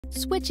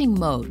Switching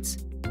modes.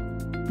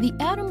 The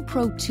Atom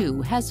Pro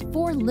 2 has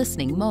 4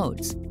 listening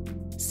modes.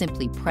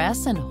 Simply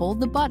press and hold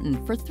the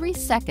button for 3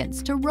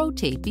 seconds to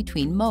rotate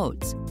between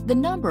modes. The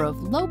number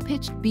of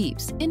low-pitched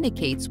beeps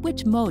indicates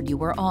which mode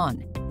you are on.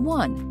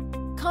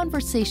 1.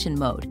 Conversation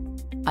mode,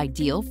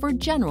 ideal for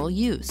general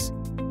use.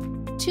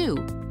 2.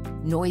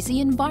 Noisy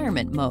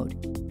environment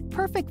mode,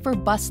 perfect for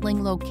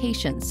bustling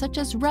locations such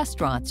as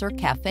restaurants or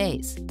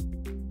cafes.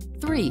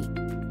 3.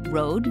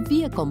 Road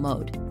vehicle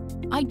mode,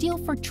 ideal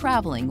for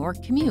traveling or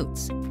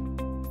commutes.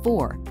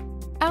 4.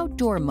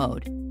 Outdoor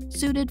mode,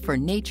 suited for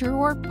nature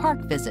or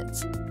park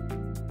visits.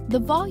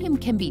 The volume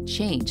can be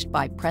changed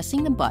by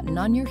pressing the button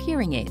on your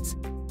hearing aids.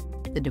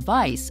 The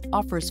device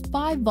offers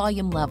 5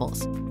 volume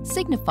levels,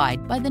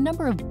 signified by the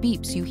number of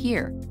beeps you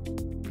hear.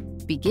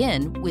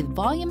 Begin with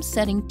volume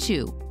setting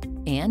 2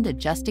 and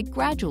adjust it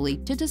gradually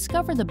to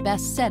discover the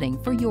best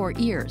setting for your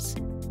ears.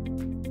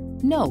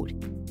 Note,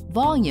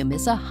 volume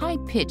is a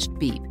high-pitched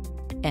beep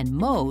and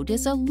mode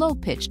is a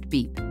low-pitched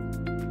beep.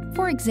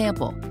 For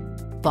example,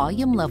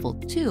 volume level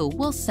 2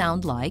 will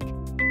sound like,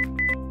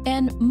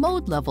 and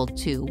mode level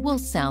 2 will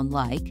sound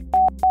like.